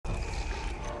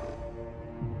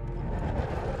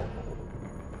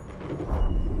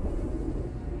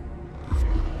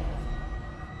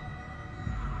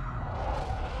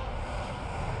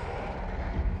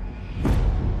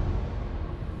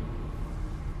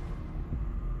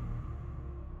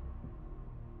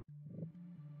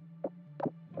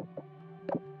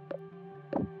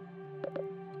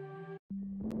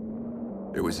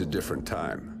was a different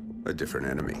time, a different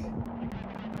enemy.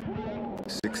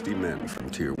 60 men from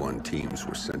Tier 1 teams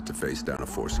were sent to face down a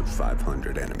force of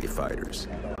 500 enemy fighters.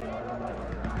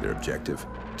 Their objective?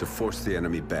 To force the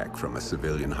enemy back from a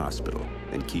civilian hospital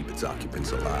and keep its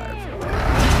occupants alive.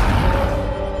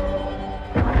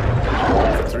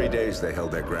 For 3 days they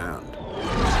held their ground,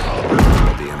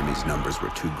 but the enemy's numbers were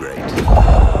too great.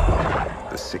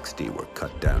 The 60 were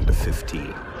cut down to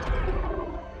 15.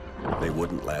 They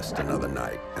wouldn't last another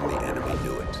night, and the enemy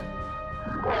knew it.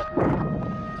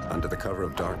 Under the cover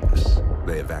of darkness,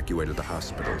 they evacuated the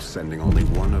hospital, sending only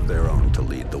one of their own to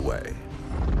lead the way.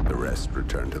 The rest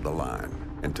returned to the line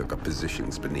and took up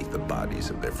positions beneath the bodies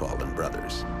of their fallen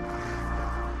brothers.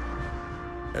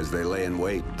 As they lay in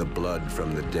wait, the blood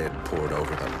from the dead poured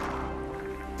over them.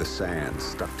 The sand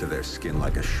stuck to their skin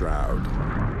like a shroud,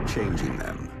 changing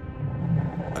them,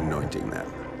 anointing them.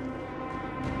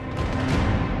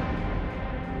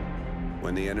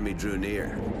 When the enemy drew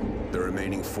near, the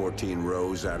remaining 14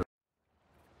 rose out of...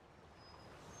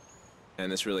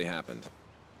 And this really happened.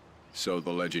 So the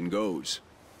legend goes.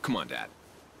 Come on, Dad.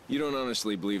 You don't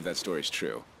honestly believe that story's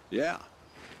true? Yeah,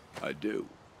 I do.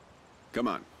 Come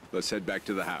on, let's head back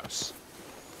to the house.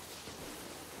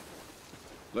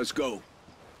 Let's go.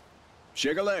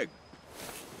 Shake a leg.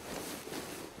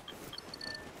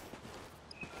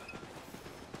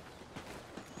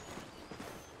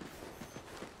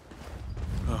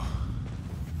 Oh,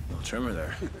 little tremor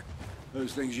there.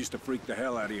 Those things used to freak the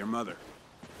hell out of your mother.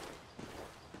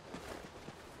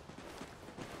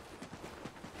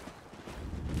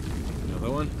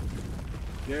 Another one?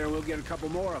 Yeah, we'll get a couple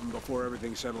more of them before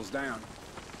everything settles down.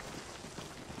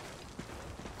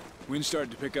 Wind's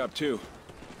starting to pick up, too.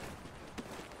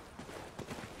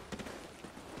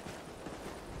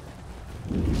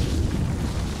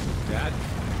 Dad?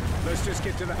 Let's just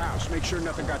get to the house, make sure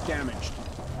nothing got damaged.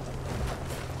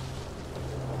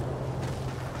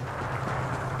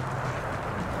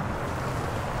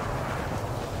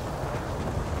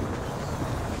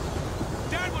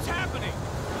 Dad, what's happening?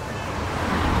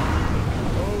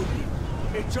 Odin!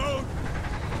 It's Odin!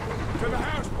 To the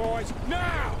house, boys,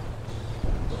 now!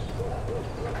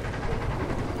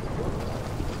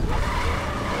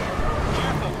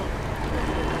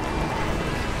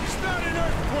 It's not an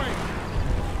earthquake!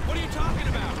 What are you talking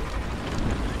about?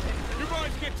 You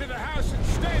boys get to the house and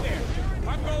stay there.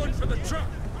 I'm going for the truck.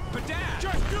 But Dad!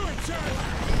 Just do it, son!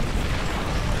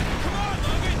 Come on,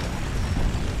 Logan!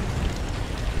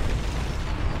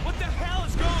 What the hell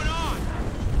is going on?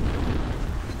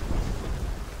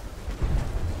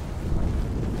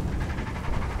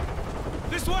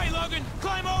 This way, Logan!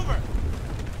 Climb over!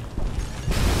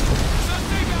 It's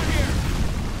unsafe out here!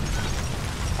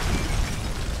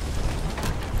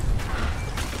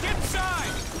 Get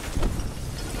inside!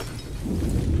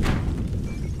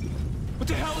 What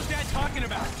the hell is Dad talking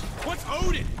about? What's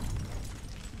Odin?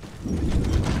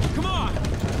 Come on!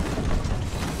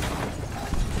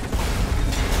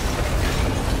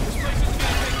 This place isn't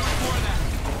gonna take much more of that.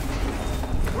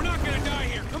 We're not gonna die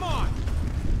here. Come on!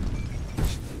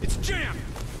 It's jammed!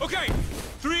 Okay,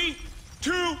 3,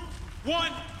 2,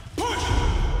 1, push!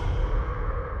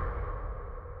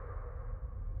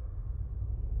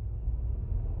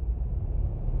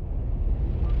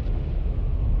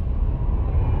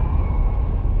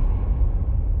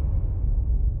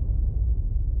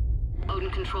 Odin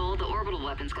Control, the orbital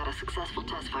weapon's got a successful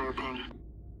test fire ping.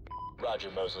 Roger,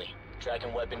 Mosley.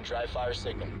 Tracking weapon dry fire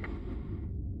signal.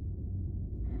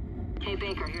 Hey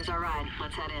Baker, here's our ride.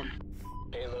 Let's head in.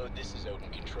 Payload, this is Odin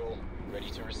Control. Ready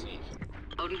to receive.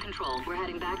 Odin Control, we're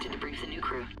heading back to debrief the new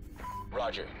crew.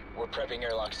 Roger. We're prepping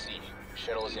airlock C.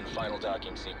 Shuttle is in final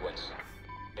docking sequence.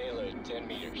 Payload, 10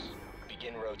 meters.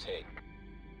 Begin rotate.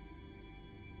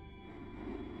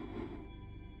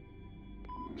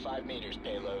 5 meters,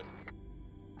 payload.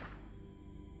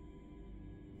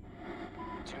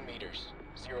 2 meters.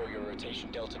 0 your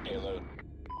rotation delta, payload.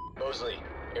 Mosley,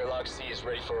 airlock C is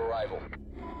ready for arrival.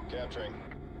 Capturing.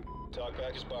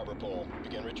 Talkback is barber pole.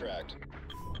 Begin retract.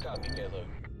 Copy, payload.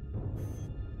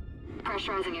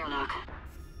 Pressurizing airlock.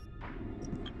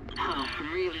 Oh,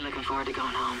 really looking forward to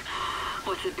going home.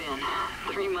 What's it been?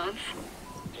 3 months?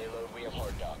 Payload, we have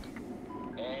hard dock.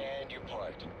 And you're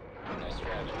parked. Nice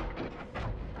driving.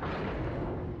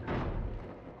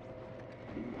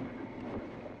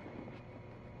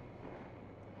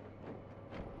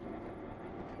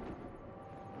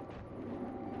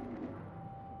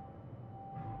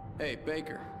 Hey,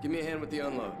 Baker, give me a hand with the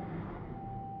unload.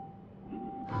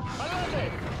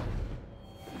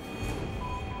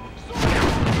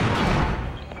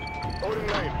 Odin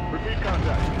lane. Repeat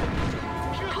contact.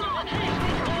 Come on! Hey,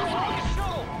 Baker, let's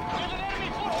go! There's an enemy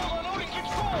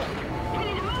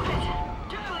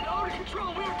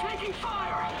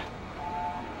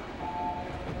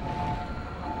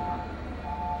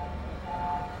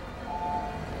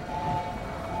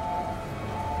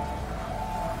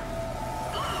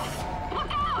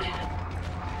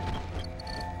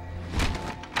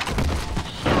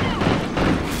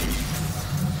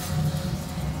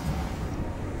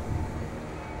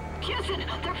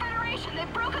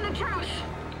the truce?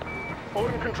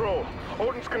 Odin Control.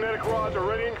 Odin's kinetic rods are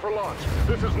readying for launch.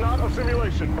 This is not a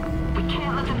simulation. We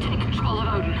can't let them take control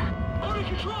of Odin. Odin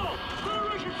Control!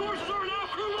 Federation forces are now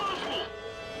crew launchable!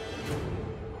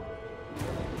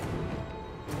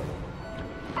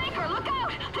 Baker, look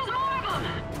out! There's more of them!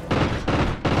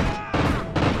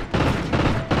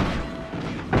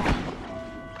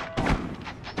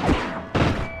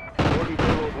 Odin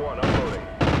Payload 1 uploading.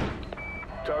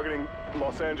 Targeting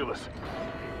Los Angeles.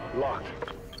 Locked.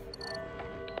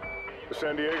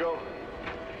 San Diego.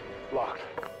 Locked.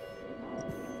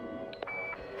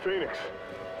 Phoenix.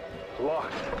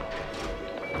 Locked.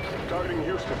 Targeting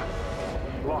Houston.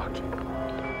 Locked.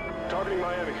 Targeting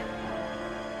Miami.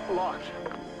 Locked.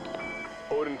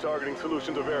 Odin targeting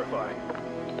solutions are verifying.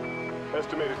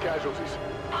 Estimated casualties.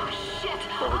 Oh, shit!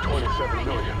 Over 27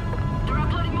 million. They're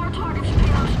uploading more targets to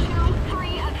payloads 2, 3,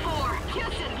 and 4.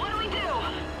 Houston, what do we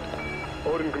do?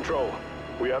 Odin Control.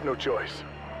 We have no choice.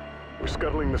 We're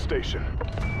scuttling the station.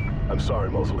 I'm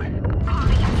sorry, Mosley.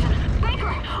 Copy, Houston.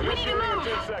 Baker, we need to Initiating in move!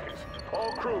 10 seconds.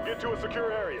 All crew, get to a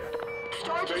secure area.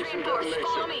 Storage is Station reinforced.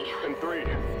 Follow detonation. me. In 3,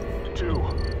 2,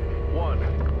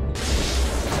 1.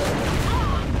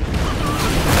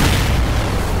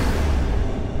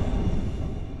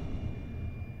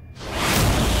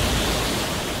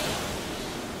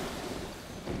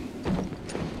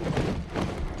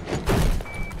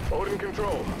 Odin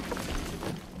Control.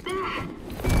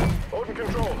 Odin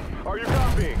Control, are you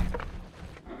copying?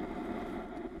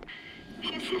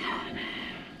 Houston,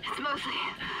 it's mostly...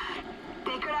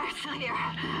 Baker and I are still here.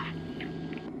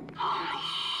 Holy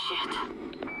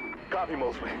shit. Copy,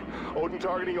 Mosley. Odin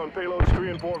targeting on payloads 3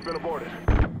 and 4 have been aborted.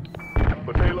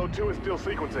 But payload 2 is still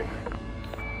sequencing.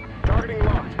 Targeting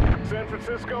locked. San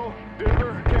Francisco,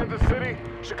 Denver, Kansas City,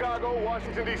 Chicago,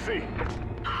 Washington, D.C.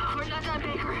 We're not done,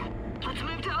 Baker. Let's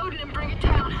move to Odin and bring it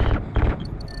down.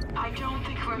 I don't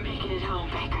think we're making it home,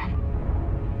 Baker.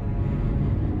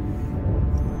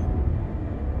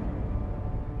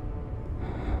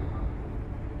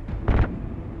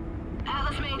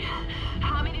 Atlas Main,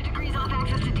 how many degrees off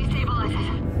access to destabilize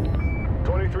it?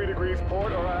 23 degrees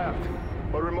port or aft.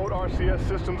 But remote RCS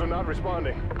systems are not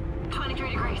responding. 23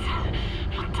 degrees.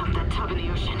 We'll dump that tub in the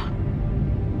ocean.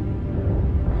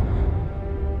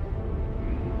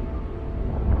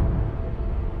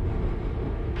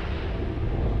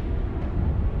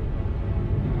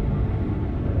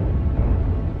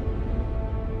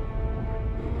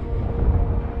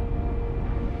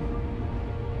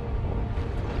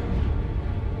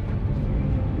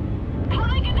 How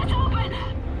do I get this open?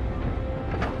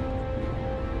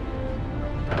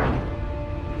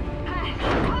 Hey,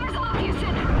 cover's off,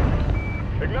 Houston!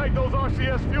 Ignite those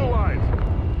RCS fuel lines.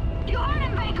 You heard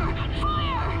him, Baker!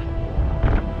 Fire!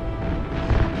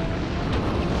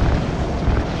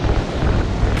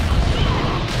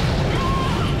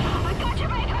 I got you,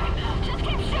 Baker! Just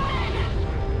keep shooting!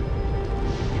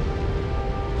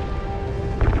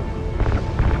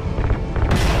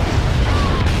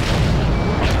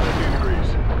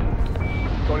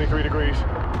 23 degrees.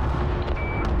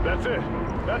 That's it.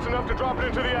 That's enough to drop it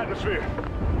into the atmosphere.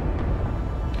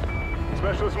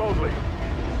 Specialist Mosley.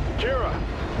 Kira.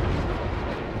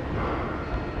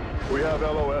 We have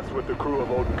LOS with the crew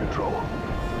of Odin Control.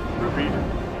 Repeat,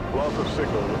 loss of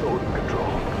signal with Odin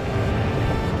Control.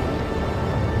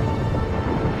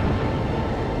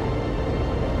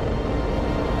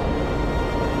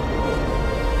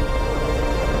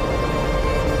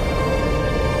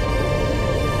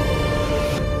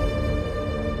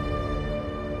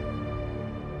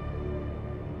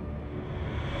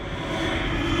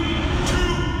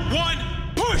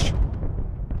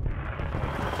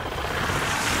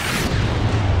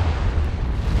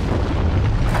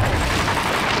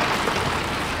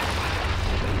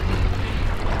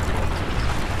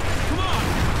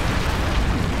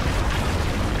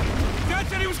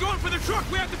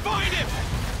 We have to find him!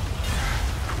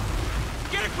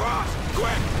 Get across!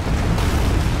 Quick!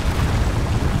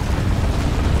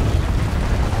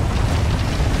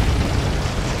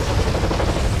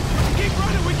 Keep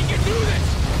running! We can get through this!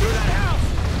 Through that house!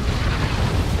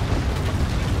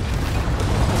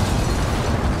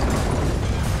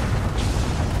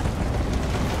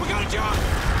 We got a job!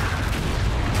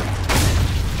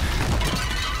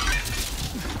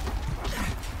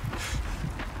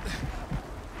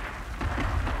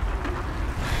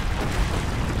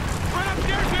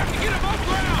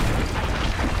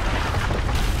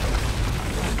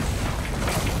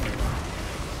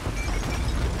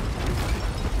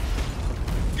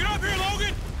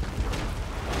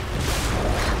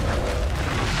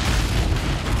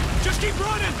 Keep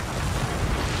running!